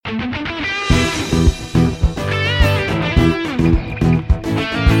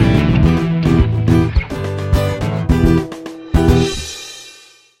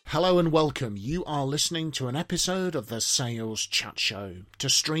Hello and welcome. You are listening to an episode of the Sales Chat Show. To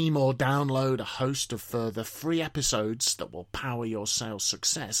stream or download a host of further free episodes that will power your sales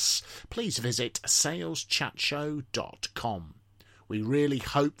success, please visit saleschatshow.com. We really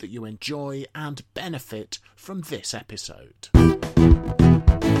hope that you enjoy and benefit from this episode.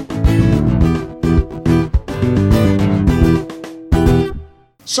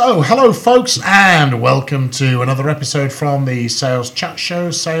 So, hello folks, and welcome to another episode from the Sales Chat Show,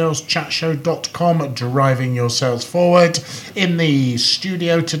 saleschatshow.com, driving your sales forward. In the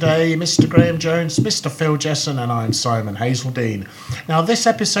studio today, Mr. Graham Jones, Mr. Phil Jesson, and I'm Simon Hazeldine. Now, this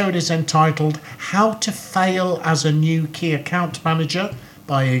episode is entitled, How to Fail as a New Key Account Manager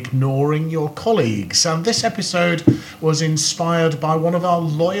by Ignoring Your Colleagues. And this episode was inspired by one of our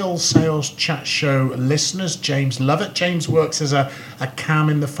loyal Sales Chat Show listeners, James Lovett. James works as a CAM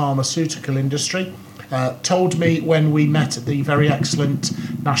in the pharmaceutical industry. Told me when we met at the very excellent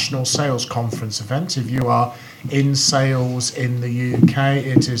National Sales Conference event, if you are in sales in the UK,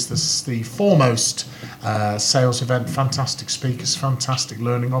 it is the foremost sales event. Fantastic speakers, fantastic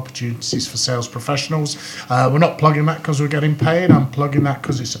learning opportunities for sales professionals. We're not plugging that because we're getting paid. I'm plugging that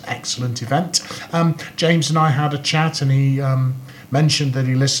because it's an excellent event. James and I had a chat, and he mentioned that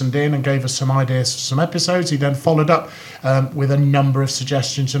he listened in and gave us some ideas for some episodes. He then followed up with a number of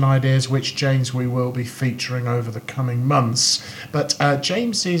suggestions and ideas, which, James, we will be featuring over the coming months. But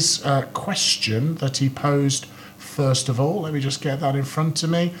James's question that he posed, first of all, let me just get that in front of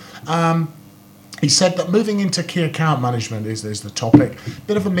me. He said that moving into key account management is the topic,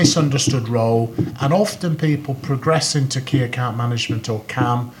 bit of a misunderstood role, and often people progress into key account management or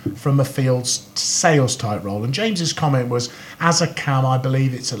CAM from a field sales type role. And James's comment was, as a CAM, I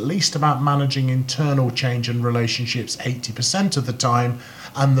believe it's at least about managing internal change and relationships 80% of the time,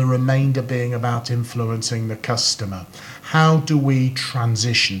 and the remainder being about influencing the customer. How do we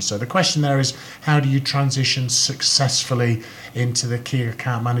transition? So the question there is, how do you transition successfully into the key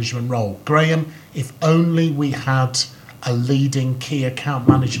account management role? Graham, if only we had a leading key account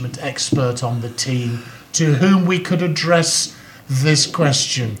management expert on the team to whom we could address this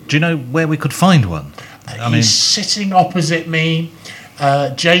question. Do you know where we could find one? He's sitting opposite me.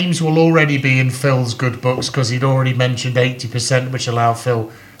 James will already be in Phil's good books because he'd already mentioned 80%, which allow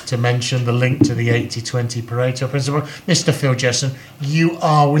Phil to mention the link to the 80-20 Pareto principle. Mr. Phil Jesson, you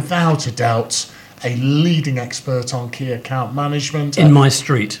are without a doubt a leading expert on key account management. In my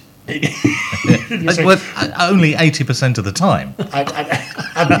street. Well, only 80% of the time.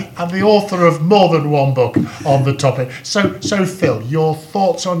 and the author of more than one book on the topic. So Phil, your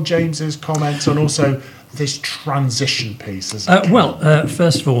thoughts on James's comments and also this transition piece?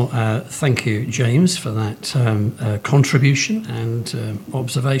 First of all, thank you, James, for that contribution and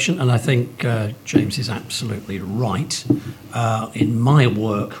observation. And I think James is absolutely right. In my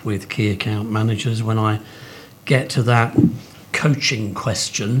work with key account managers, when I get to that coaching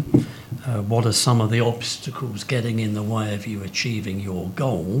question, what are some of the obstacles getting in the way of you achieving your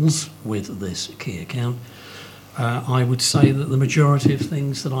goals with this key account? I would say that the majority of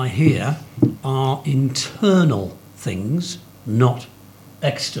things that I hear are internal things, not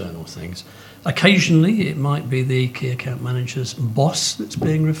external things. Occasionally, it might be the key account manager's boss that's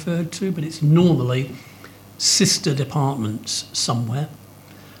being referred to, but it's normally sister departments somewhere,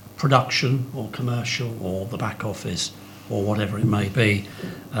 production or commercial or the back office or whatever it may be,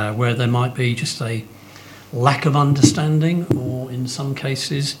 where there might be just a lack of understanding, or in some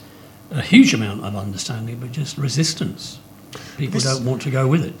cases a huge amount of understanding, but just resistance. People don't want to go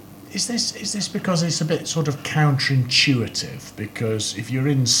with it. Is this because it's a bit sort of counterintuitive? Because if you're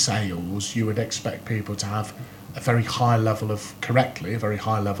in sales, you would expect people to have a very high level of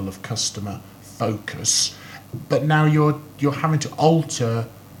customer focus, but now you're having to alter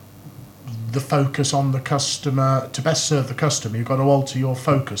the focus on the customer to best serve the customer. You've got to alter your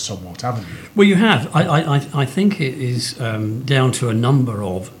focus somewhat, haven't you? Well, you have. I think it is down to a number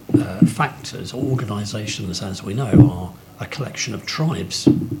of factors. Organisations, as we know, are a collection of tribes.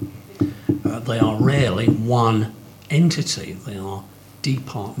 They are rarely one entity. They are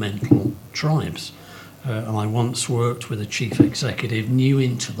departmental tribes. And I once worked with a chief executive new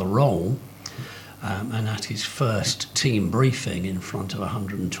into the role, and at his first team briefing in front of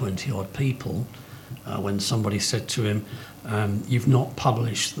 120 odd people, when somebody said to him, you've not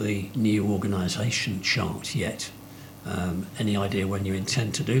published the new organisation chart yet. Any idea when you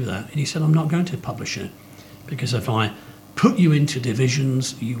intend to do that? And he said, I'm not going to publish it, because if I put you into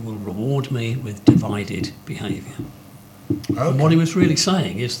divisions, you will reward me with divided behaviour. Okay. And what he was really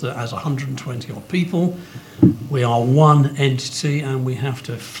saying is that as 120 odd people, we are one entity, and we have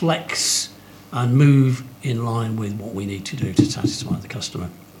to flex and move in line with what we need to do to satisfy the customer.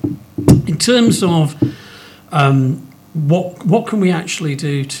 in terms of what can we actually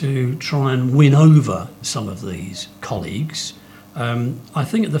do to try and win over some of these colleagues, I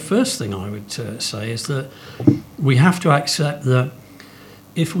think the first thing I would say is that we have to accept that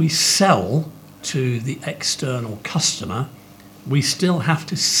if we sell to the external customer, we still have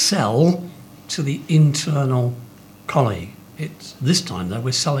to sell to the internal colleague. This time, though,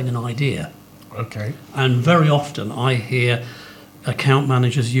 we're selling an idea. Okay. And very often I hear account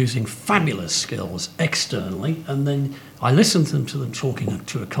managers using fabulous skills externally, and then I listen to them talking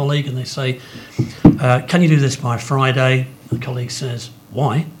to a colleague, and they say, can you do this by Friday? The colleague says,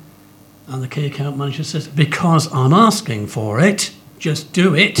 why? And the key account manager says, because I'm asking for it, just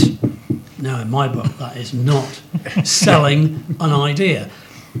do it. Now, in my book, that is not selling an idea.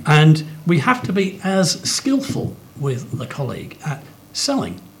 And we have to be as skillful with the colleague at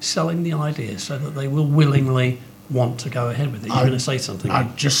selling the idea so that they will willingly want to go ahead with it. You're going to say something.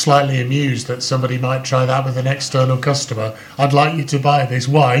 I'm just slightly amused that somebody might try that with an external customer. I'd like you to buy this.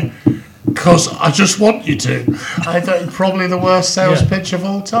 Why? Because I just want you to. I think probably the worst sales pitch of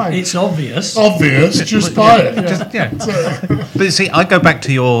all time. It's obvious. Just buy it. But see, I go back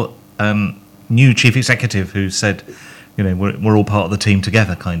to your new chief executive who said, we're all part of the team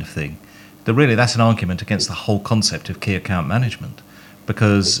together kind of thing. That really, that's an argument against the whole concept of key account management.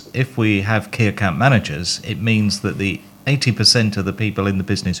 Because if we have key account managers, it means that the 80% of the people in the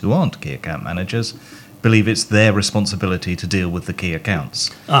business who aren't key account managers believe it's their responsibility to deal with the key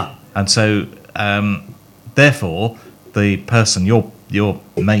accounts. And so, therefore, the person, your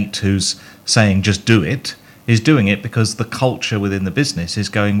mate who's saying just do it, is doing it because the culture within the business is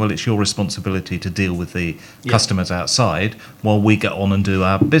going, well, it's your responsibility to deal with the customers outside while we get on and do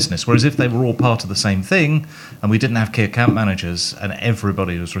our business. Whereas if they were all part of the same thing and we didn't have key account managers and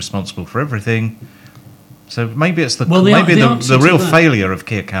everybody was responsible for everything, so maybe it's the real failure of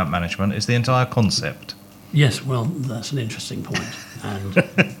key account management is the entire concept. Yes, well, that's an interesting point. And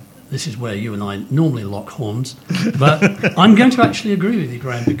this is where you and I normally lock horns. But I'm going to actually agree with you,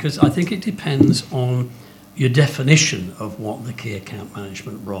 Graham, because I think it depends on your definition of what the key account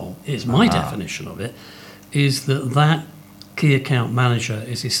management role is. My definition of it is that key account manager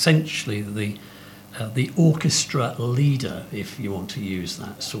is essentially the orchestra leader, if you want to use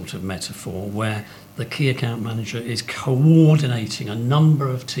that sort of metaphor, where the key account manager is coordinating a number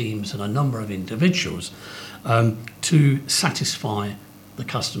of teams and a number of individuals to satisfy the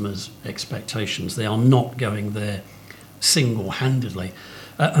customer's expectations. They are not going there single-handedly.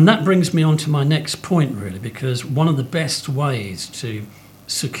 And that brings me on to my next point, really, because one of the best ways to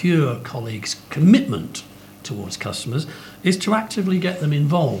secure colleagues' commitment towards customers is to actively get them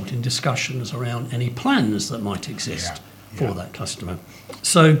involved in discussions around any plans that might exist for that customer.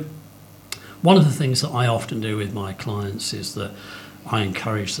 So one of the things that I often do with my clients is that I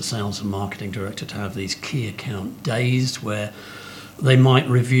encourage the sales and marketing director to have these key account days where they might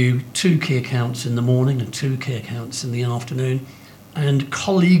review 2 key accounts in the morning and 2 key accounts in the afternoon. And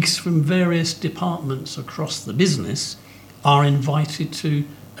colleagues from various departments across the business are invited to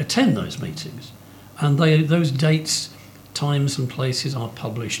attend those meetings. And those dates, times and places are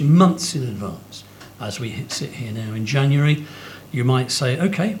published months in advance. As we sit here now in January, you might say,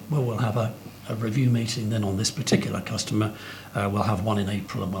 okay, well, we'll have a review meeting then on this particular customer. We'll have one in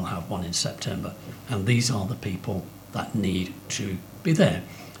April and we'll have one in September. And these are the people that need to be there.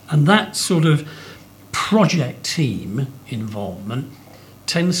 And that sort of project team involvement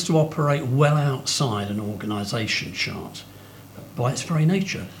tends to operate well outside an organisation chart by its very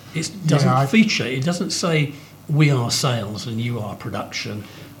nature. It doesn't feature, it doesn't say we are sales and you are production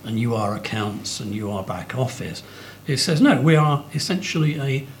and you are accounts and you are back office. It says, no, we are essentially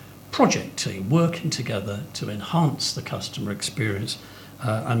a project team working together to enhance the customer experience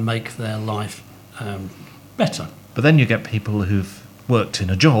and make their life better. But then you get people who've worked in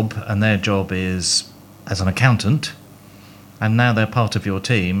a job and their job is as an accountant, and now they're part of your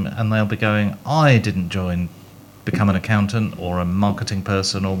team, and they'll be going, I didn't become an accountant or a marketing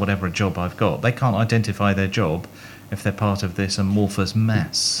person or whatever job I've got. They can't identify their job if they're part of this amorphous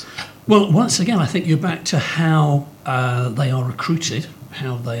mess. Well, once again, I think you're back to how they are recruited,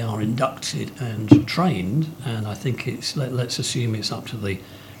 how they are inducted and trained, and I think let's assume it's up to the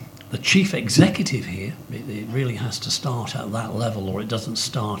chief executive here. It really has to start at that level, or it doesn't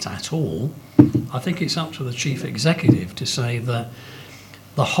start at all. I think it's up to the chief executive to say that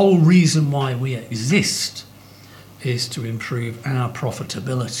the whole reason why we exist is to improve our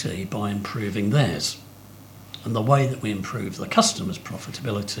profitability by improving theirs. And the way that we improve the customer's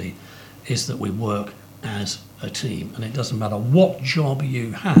profitability is that we work as a team. And it doesn't matter what job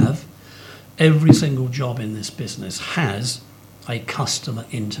you have, every single job in this business has a customer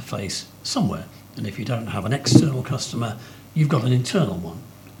interface somewhere. And if you don't have an external customer, you've got an internal one.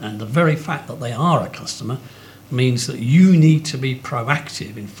 And the very fact that they are a customer means that you need to be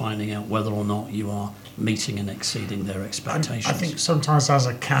proactive in finding out whether or not you are meeting and exceeding their expectations. I think sometimes as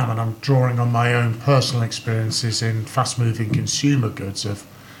a CAM, and I'm drawing on my own personal experiences in fast-moving consumer goods of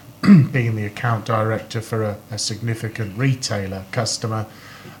being the account director for a significant retailer customer,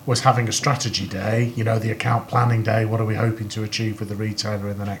 was having a strategy day, the account planning day, what are we hoping to achieve with the retailer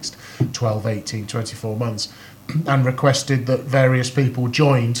in the next 12, 18, 24 months, and requested that various people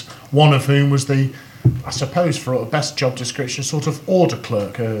joined, one of whom was the, I suppose for a best job description, sort of order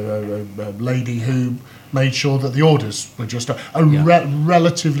clerk, a lady who made sure that the orders were just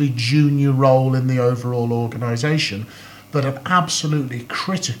relatively junior role in the overall organisation, but an absolutely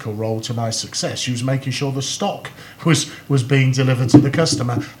critical role to my success. She was making sure the stock was being delivered to the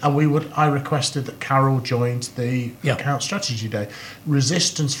customer, and I requested that Carol joined the account strategy day.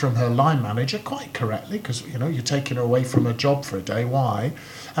 Resistance from her line manager, quite correctly, because you're taking her away from her job for a day. Why?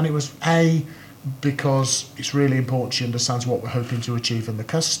 And it was because it's really important she understands what we're hoping to achieve in the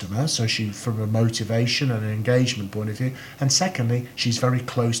customer, so she, from a motivation and an engagement point of view, and secondly, she's very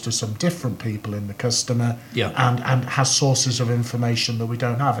close to some different people in the customer and has sources of information that we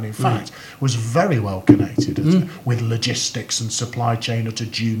don't have, and in fact was very well connected with logistics and supply chain at a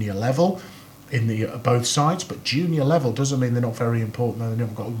junior level in the both sides, but junior level doesn't mean they're not very important and they've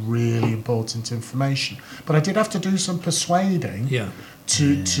never got really important information. But I did have to do some persuading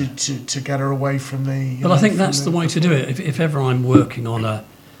to get her away from the... But I think that's the way to do it. If ever I'm working on a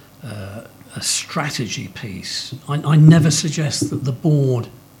strategy piece, I never suggest that the board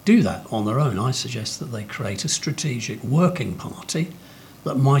do that on their own. I suggest that they create a strategic working party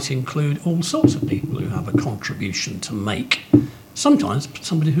that might include all sorts of people who have a contribution to make. Sometimes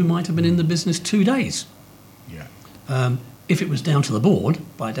somebody who might have been in the business 2 days. If it was down to the board,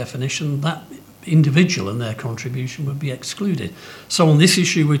 by definition, that individual and their contribution would be excluded. So on this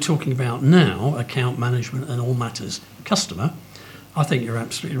issue we're talking about now, account management and all matters customer, I think you're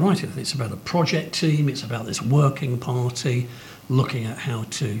absolutely right. It's about a project team, it's about this working party looking at how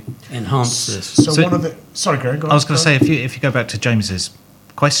to enhance this. So one of the... Sorry, Greg, go on. I was going to say, if you go back to James's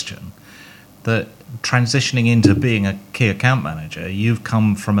question, that transitioning into being a key account manager, you've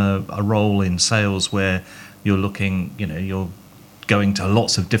come from a role in sales where you're looking, you're going to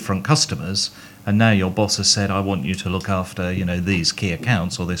lots of different customers, and now your boss has said, I want you to look after, these key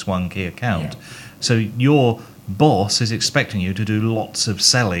accounts or this one key account. Yeah. So your boss is expecting you to do lots of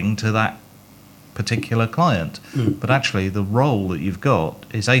selling to that particular client. But actually the role that you've got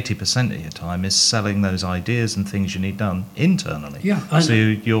is 80% of your time is selling those ideas and things you need done internally. So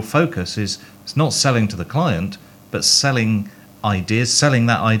your focus is it's not selling to the client, but selling ideas, selling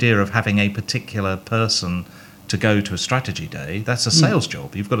that idea of having a particular person to go to a strategy day. That's a sales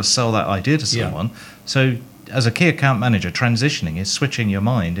job. You've got to sell that idea to someone. So as a key account manager, transitioning is switching your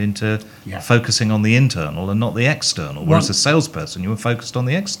mind into focusing on the internal and not the external. Whereas a salesperson, you were focused on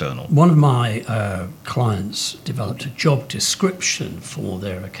the external. One of my clients developed a job description for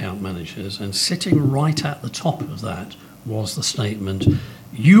their account managers, and sitting right at the top of that was the statement,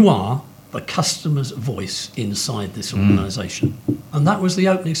 you are the customer's voice inside this organisation. And that was the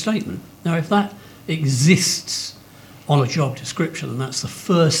opening statement. Now, if that exists on a job description and that's the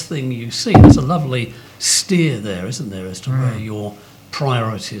first thing you see, there's a lovely steer there, isn't there, as to where your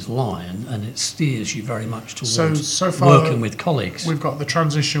priorities lie, and it steers you very much towards so far, working with colleagues. We've got the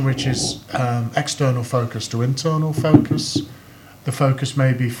transition, which is external focus to internal focus. The focus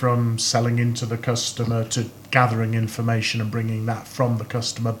may be from selling into the customer to gathering information and bringing that from the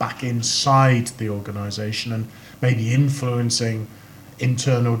customer back inside the organisation, and maybe influencing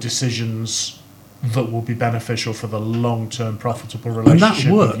internal decisions that will be beneficial for the long-term profitable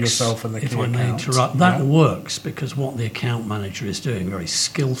relationship with yourself and the key account. If I may interrupt, that works because what the account manager is doing very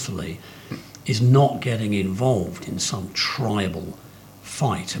skillfully is not getting involved in some tribal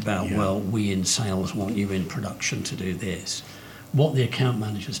fight about, well, we in sales want you in production to do this. What the account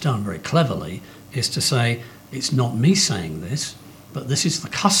manager's done very cleverly is to say, it's not me saying this, but this is the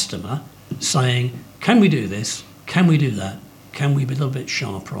customer saying, can we do this? Can we do that? Can we be a little bit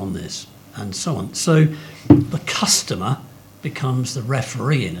sharper on this? And so on. So the customer becomes the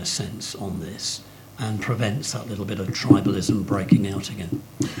referee in a sense on this and prevents that little bit of tribalism breaking out again.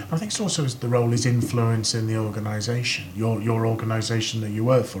 I think it's also the role is influence in the organisation, your organisation that you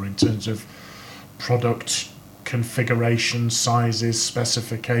work for, in terms of product configuration, sizes,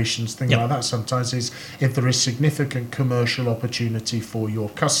 specifications, things like that. Sometimes is if there is significant commercial opportunity for your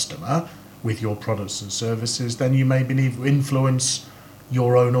customer with your products and services, then you maybe need to influence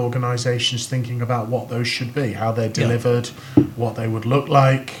your own organisation's thinking about what those should be, how they're delivered, what they would look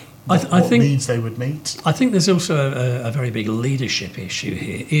like, what needs they would meet. I think there's also a very big leadership issue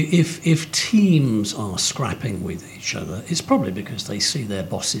here. If teams are scrapping with each other, it's probably because they see their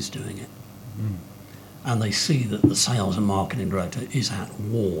bosses doing it. And they see that the sales and marketing director is at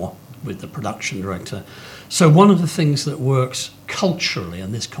war with the production director. So one of the things that works culturally,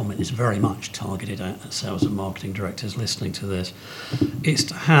 and this comment is very much targeted at sales and marketing directors listening to this, is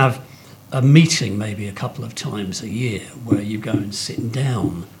to have a meeting maybe a couple of times a year where you go and sit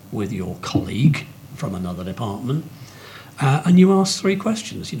down with your colleague from another department and you ask 3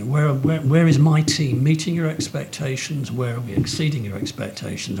 questions. Where is my team meeting your expectations? Where are we exceeding your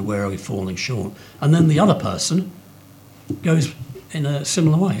expectations? Where are we falling short? And then the other person goes in a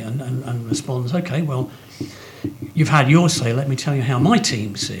similar way and responds, okay, well, you've had your say, let me tell you how my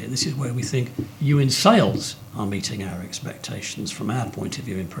team see it. This is where we think you in sales are meeting our expectations from our point of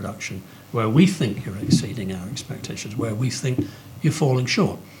view in production, where we think you're exceeding our expectations, where we think you're falling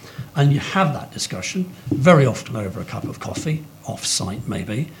short. And you have that discussion, very often over a cup of coffee, off-site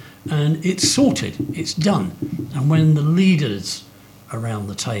maybe, and it's sorted, it's done. And when the leaders around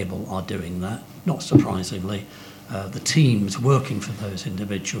the table are doing that, not surprisingly, the teams working for those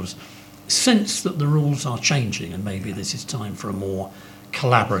individuals sense that the rules are changing and maybe this is time for a more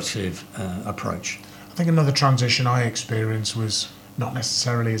collaborative approach. I think another transition I experienced was not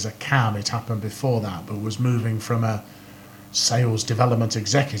necessarily as a CAM, it happened before that, but was moving from a sales development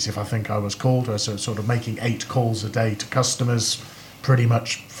executive, I think I was called, so sort of making 8 calls a day to customers, pretty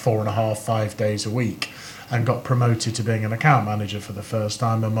much 4.5, 5 days a week, and got promoted to being an account manager for the first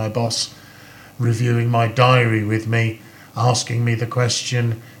time, and my boss reviewing my diary with me, asking me the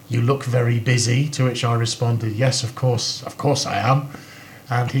question, "You look very busy," to which I responded, "Yes, of course I am."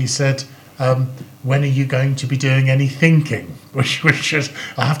 And he said, "When are you going to be doing any thinking?" Which is,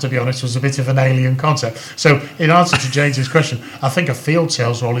 I have to be honest, was a bit of an alien concept. So in answer to James's question, I think a field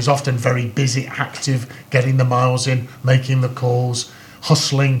sales role is often very busy, active, getting the miles in, making the calls,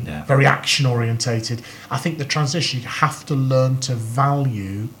 hustling, very action orientated. I think the transition, you have to learn to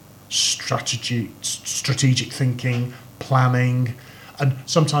value strategic thinking, planning, and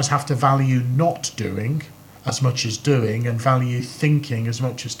sometimes have to value not doing as much as doing, and value thinking as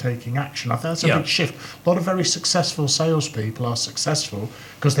much as taking action. I think that's a big shift. A lot of very successful salespeople are successful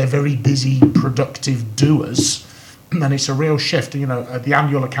because they're very busy, productive doers, and it's a real shift. The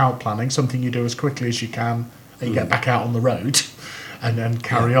annual account planning, something you do as quickly as you can, and you get back out on the road and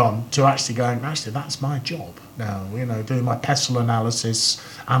carry on, to actually going, actually, that's my job now. Doing my PESTLE analysis,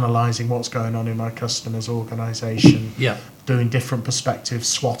 analysing what's going on in my customer's organisation, doing different perspectives,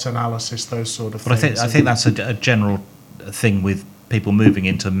 SWOT analysis, those sort of things. I think that's a general thing with people moving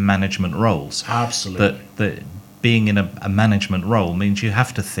into management roles. Absolutely. That being in a management role means you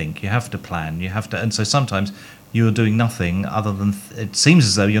have to think, you have to plan, and so sometimes you're doing nothing other than, it seems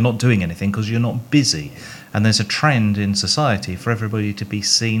as though you're not doing anything because you're not busy. And there's a trend in society for everybody to be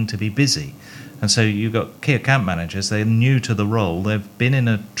seen to be busy. And so you've got key account managers, they're new to the role, they've been in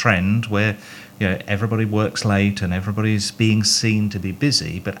a trend where everybody works late and everybody's being seen to be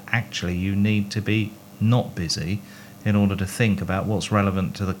busy, but actually you need to be not busy in order to think about what's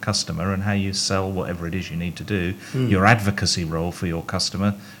relevant to the customer and how you sell whatever it is you need to do. Your advocacy role for your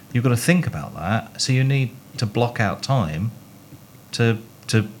customer, you've got to think about that. So you need to block out time to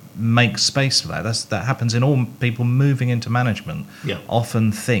make space for that. That happens in all people moving into management.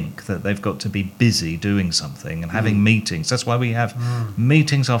 Often think that they've got to be busy doing something and having meetings. That's why we have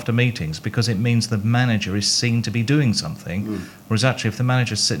meetings after meetings, because it means the manager is seen to be doing something. Whereas actually, if the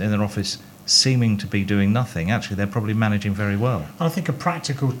manager's sitting in their office seeming to be doing nothing, actually they're probably managing very well. I think a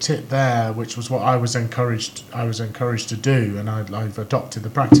practical tip there, which was what I was encouraged to do, and I've adopted the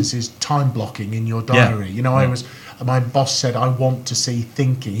practice, is time blocking in your diary. My boss said, I want to see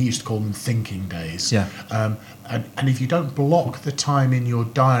thinking. He used to call them thinking days. And if you don't block the time in your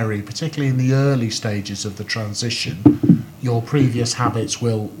diary, particularly in the early stages of the transition, your previous habits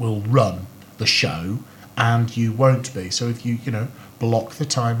will run the show and you won't be. So if you block the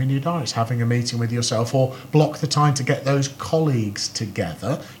time in your diaries, having a meeting with yourself, or block the time to get those colleagues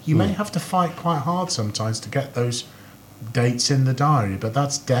together. You may have to fight quite hard sometimes to get those dates in the diary, but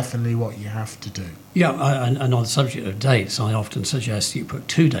that's definitely what you have to do. And on the subject of dates, I often suggest you put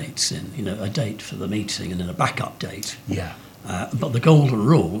 2 dates in, a date for the meeting and then a backup date. But the golden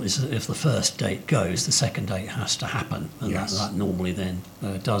rule is that if the first date goes, the second date has to happen, and that normally then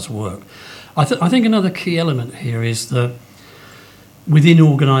does work. I think another key element here is that within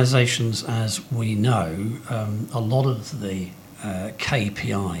organisations, as we know, a lot of the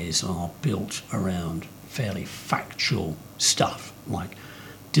KPIs are built around fairly factual stuff like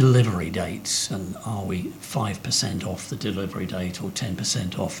delivery dates and are we 5% off the delivery date or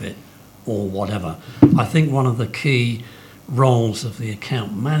 10% off it or whatever. I think one of the key roles of the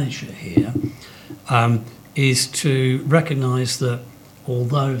account manager here is to recognise that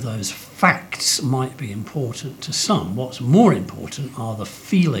although those facts might be important to some, what's more important are the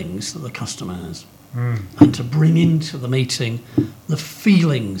feelings that the customer has. And to bring into the meeting the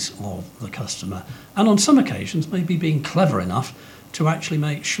feelings of the customer. And on some occasions, maybe being clever enough to actually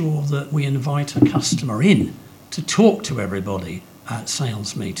make sure that we invite a customer in to talk to everybody at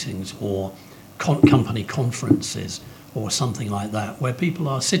sales meetings or company conferences or something like that, where people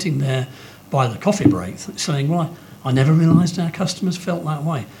are sitting there by the coffee break saying, well, I never realised our customers felt that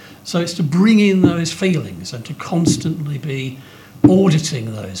way. So it's to bring in those feelings and to constantly be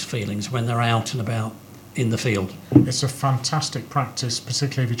auditing those feelings when they're out and about in the field. It's a fantastic practice,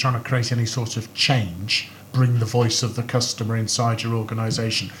 particularly if you're trying to create any sort of change. Bring the voice of the customer inside your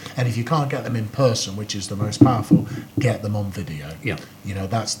organisation. And if you can't get them in person, which is the most powerful, get them on video. Yeah. You know,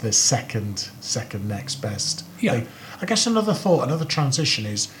 that's the second next best Yeah. thing. I guess another transition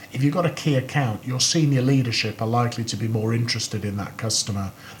is, if you've got a key account, your senior leadership are likely to be more interested in that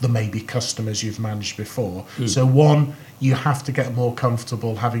customer than maybe customers you've managed before. So one, you have to get more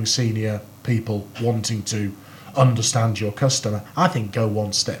comfortable having senior people wanting to understand your customer. I think go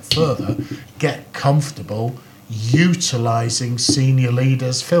one step further, get comfortable utilising senior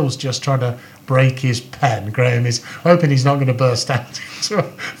leaders. Phil's just trying to break his pen. Graham is hoping he's not going to burst out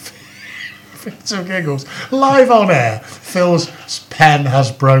into giggles. Live on air, Phil's pen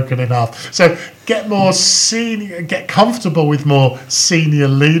has broken enough. So get comfortable with more senior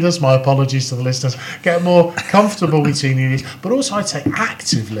leaders. My apologies to the listeners. Get more comfortable with senior leaders, but also I'd say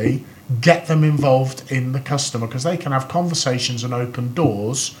actively get them involved in the customer, because they can have conversations and open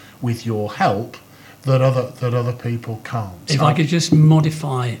doors with your help that other people can't. If I could just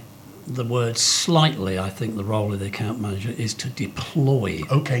modify the word slightly, I think the role of the account manager is to deploy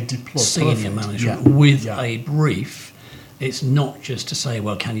senior Perfect. management with a brief. It's not just to say,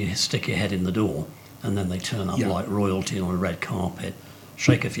 well, can you stick your head in the door? And then they turn up like royalty on a red carpet,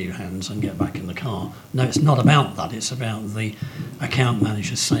 shake a few hands and get back in the car. No, it's not about that. It's about the account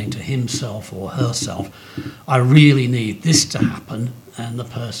manager saying to himself or herself, I really need this to happen, and the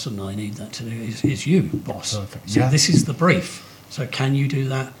person I need that to do is you, boss. Perfect. So this is the brief. So can you do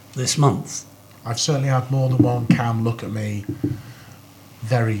that this month? I've certainly had more than one Cam look at me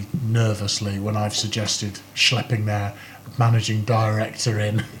very nervously when I've suggested schlepping their managing director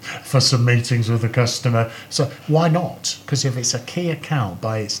in for some meetings with the customer. So why not? Because if it's a key account,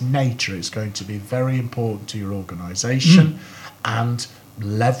 by its nature, it's going to be very important to your organisation, and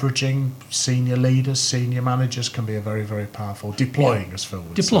leveraging senior leaders, senior managers can be a very, very powerful deploying, as Phil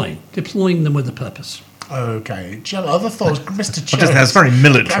would say. Deploying them with a purpose. Okay. Other thoughts, Mr. Jones? That's very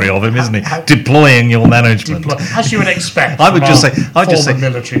military of him, isn't it? Deploying your management. As you would expect. I would just say,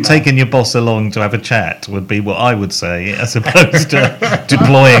 military taking your boss along to have a chat would be what I would say, as opposed to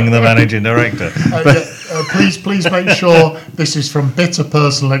deploying the managing director. Please make sure this is from bitter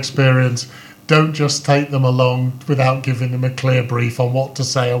personal experience. Don't just take them along without giving them a clear brief on what to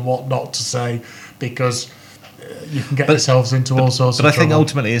say and what not to say, because you can get yourselves into all sorts of trouble. But I think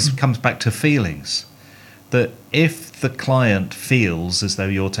ultimately it comes back to feelings. That if the client feels as though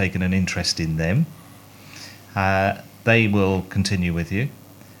you're taking an interest in them, they will continue with you.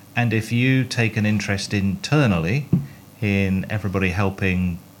 And if you take an interest internally in everybody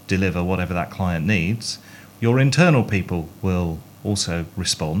helping deliver whatever that client needs, your internal people will also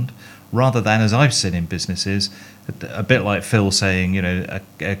respond, rather than, as I've seen in businesses, a bit like Phil saying, a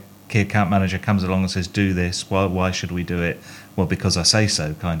key account manager comes along and says, do this, why should we do it? Well, because I say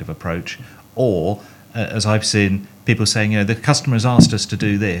so kind of approach. Or as I've seen people saying, the customer's asked us to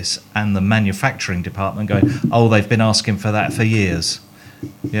do this, and the manufacturing department going, oh, they've been asking for that for years.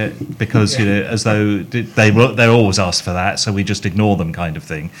 Yeah, because as though they always ask for that, so we just ignore them, kind of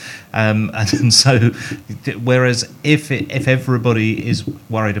thing. And so, whereas if everybody is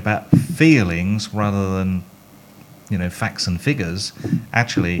worried about feelings rather than facts and figures,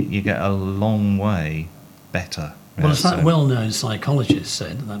 actually you get a long way better. Well, as that well-known psychologist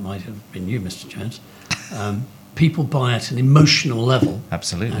said, that might have been you, Mr. Jones, people buy at an emotional level,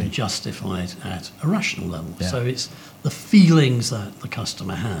 absolutely, and justify it at a rational level. Yeah. So it's the feelings that the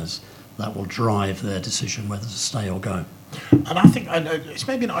customer has that will drive their decision whether to stay or go. And I think it's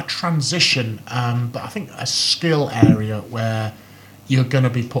maybe not a transition, but I think a skill area where you're going to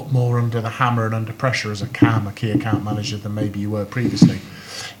be put more under the hammer and under pressure as a key account manager than maybe you were previously,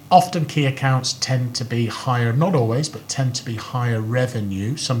 Often key accounts tend to be higher, not always, but tend to be higher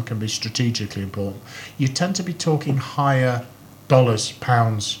revenue. Some can be strategically important. You tend to be talking higher dollars,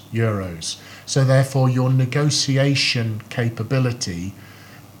 pounds, euros. So therefore your negotiation capability,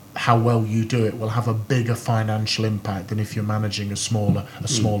 how well you do it, will have a bigger financial impact than if you're managing a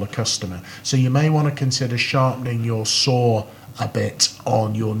smaller customer. So you may want to consider sharpening your saw a bit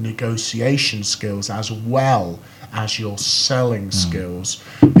on your negotiation skills as well as your selling skills,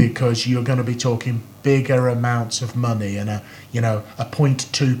 because you're going to be talking bigger amounts of money, and a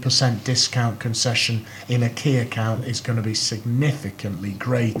 0.2% discount concession in a key account is going to be significantly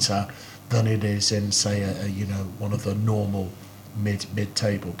greater than it is in, say, one of the normal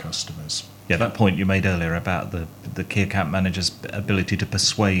mid-table customers. Yeah, that point you made earlier about the key account manager's ability to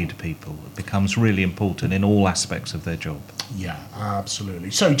persuade people becomes really important in all aspects of their job. Yeah,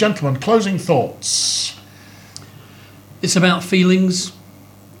 absolutely. So, gentlemen, closing thoughts. It's about feelings,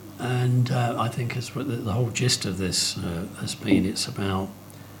 and I think the whole gist of this has been, it's about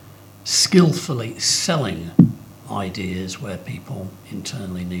skillfully selling ideas where people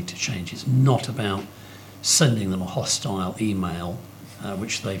internally need to change. It's not about sending them a hostile email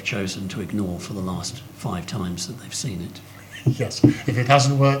which they've chosen to ignore for the last 5 times that they've seen it. Yes, if it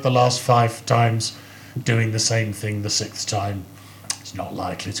hasn't worked the last 5 times, doing the same thing the 6th time, it's not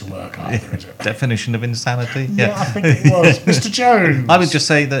likely to work either, is it? Definition of insanity. Yeah, I think it was. Mr. Jones. I would just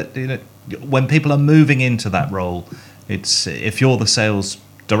say that when people are moving into that role, it's if you're the sales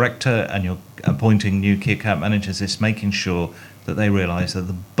director and you're appointing new key account managers, it's making sure that they realise that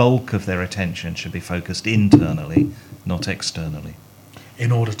the bulk of their attention should be focused internally, not externally,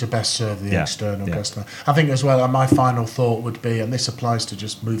 in order to best serve the external customer. I think as well, my final thought would be, and this applies to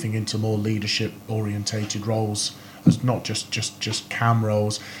just moving into more leadership orientated roles, as not just CAM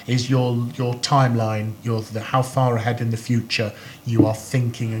roles, is your timeline, how far ahead in the future you are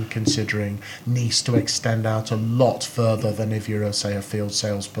thinking and considering needs to extend out a lot further than if you're, say, a field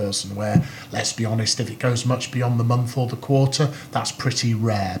salesperson, where, let's be honest, if it goes much beyond the month or the quarter, that's pretty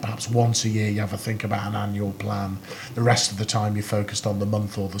rare. Perhaps once a year you have a think about an annual plan. The rest of the time you're focused on the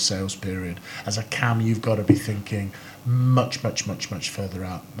month or the sales period. As a CAM, you've got to be thinking much further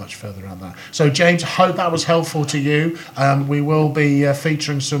out that. So James, hope that was helpful to you. We will be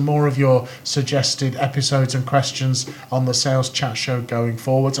featuring some more of your suggested episodes and questions on the Sales Chat Show going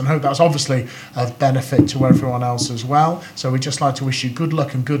forwards, and hope that's obviously of benefit to everyone else as well. So we'd just like to wish you good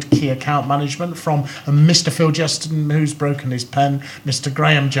luck and good key account management from Mr. Phil Justin, who's broken his pen, Mr.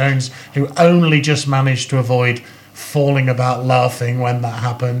 Graham Jones, who only just managed to avoid falling about laughing when that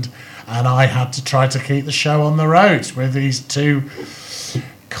happened, and I had to try to keep the show on the road with these 2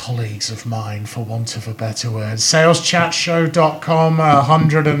 colleagues of mine, for want of a better word. SalesChatShow.com,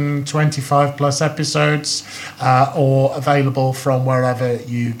 125 plus episodes, or available from wherever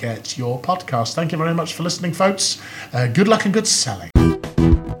you get your podcast. Thank you very much for listening, folks. Good luck and good selling.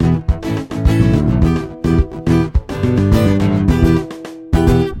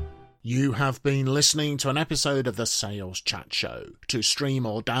 You have been listening to an episode of the Sales Chat Show. To stream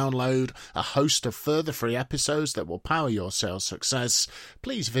or download a host of further free episodes that will power your sales success,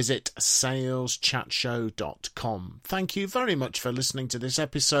 please visit saleschatshow.com. Thank you very much for listening to this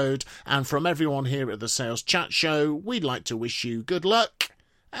episode, and from everyone here at the Sales Chat Show, we'd like to wish you good luck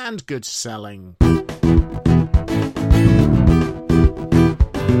and good selling.